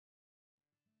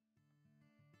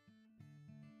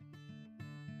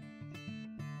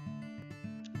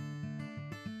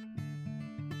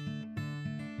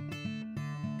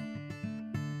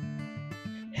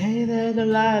Hey there,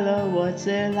 Delilah, what's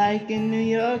it like in New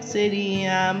York City?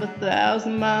 I'm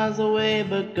 1,000 miles away,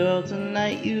 but girl,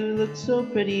 tonight you look so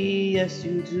pretty, yes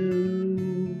you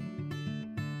do.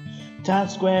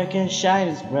 Times Square can shine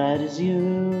as bright as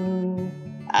you,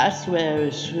 I swear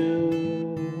it's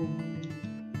true.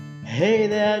 Hey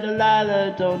there,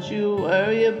 Delilah, don't you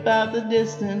worry about the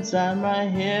distance, I'm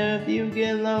right here if you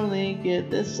get lonely.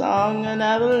 Get this song and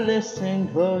have a listen,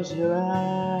 close your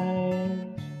eyes.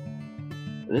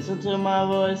 Listen to my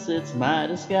voice, it's my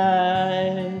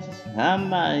disguise, I'm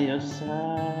by your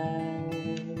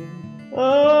side.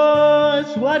 Oh,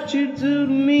 it's what you do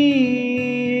to me.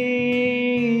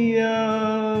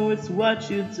 Oh, it's what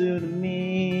you do to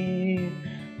me.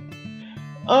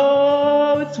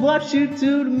 Oh, it's what you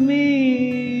do to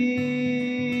me.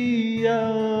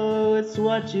 Oh, it's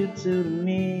what you do to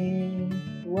me.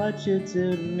 What you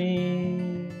do to me.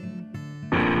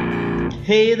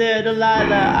 Hey there,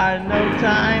 Delilah, I know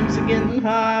times are getting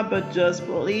hard, but just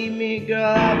believe me,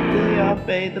 girl, I'll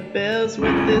pay the bills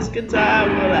with this guitar.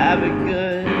 We'll have it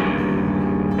good.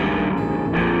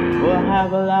 We'll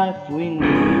have a life we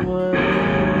knew we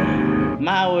would.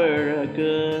 My word of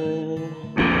good.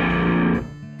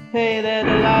 Hey there,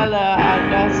 Delilah, I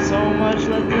got so much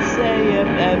left to say. If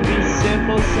every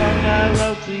simple song I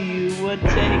wrote to you would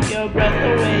take your breath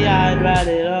away, I'd write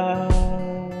it all.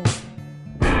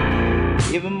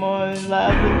 Even more in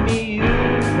love with me, you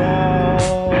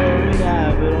fall. We'd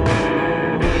have it all.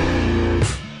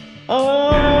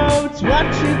 Oh, it's what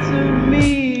you do to me.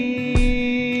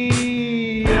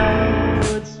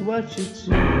 Oh, it's what you do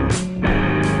to me.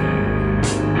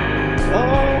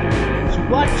 Oh, it's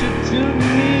what you do to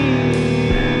me.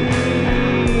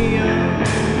 Oh,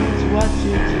 it's what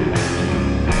you do to me.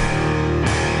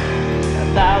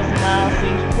 1,000 miles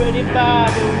seems pretty far,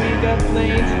 but we got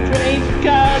planes and trains and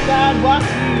cars. I'd walk to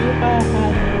you if I had no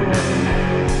other.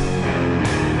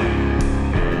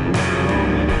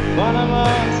 But I'm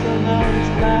on, so no,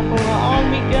 just laugh along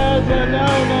because I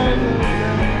know,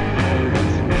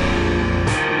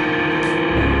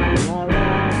 I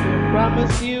can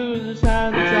promise you this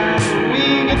time to time that we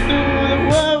get through, the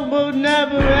world will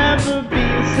never ever be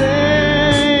the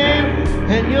same,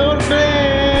 and you're to blame.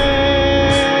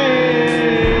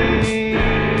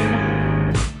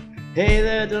 Hey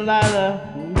there, Delilah,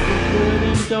 you good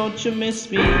and don't you miss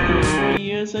me? 3 more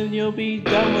years and you'll be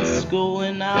done with school,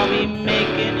 and I'll be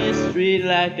making history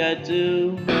like I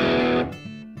do.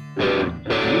 You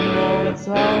know it's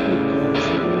all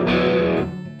because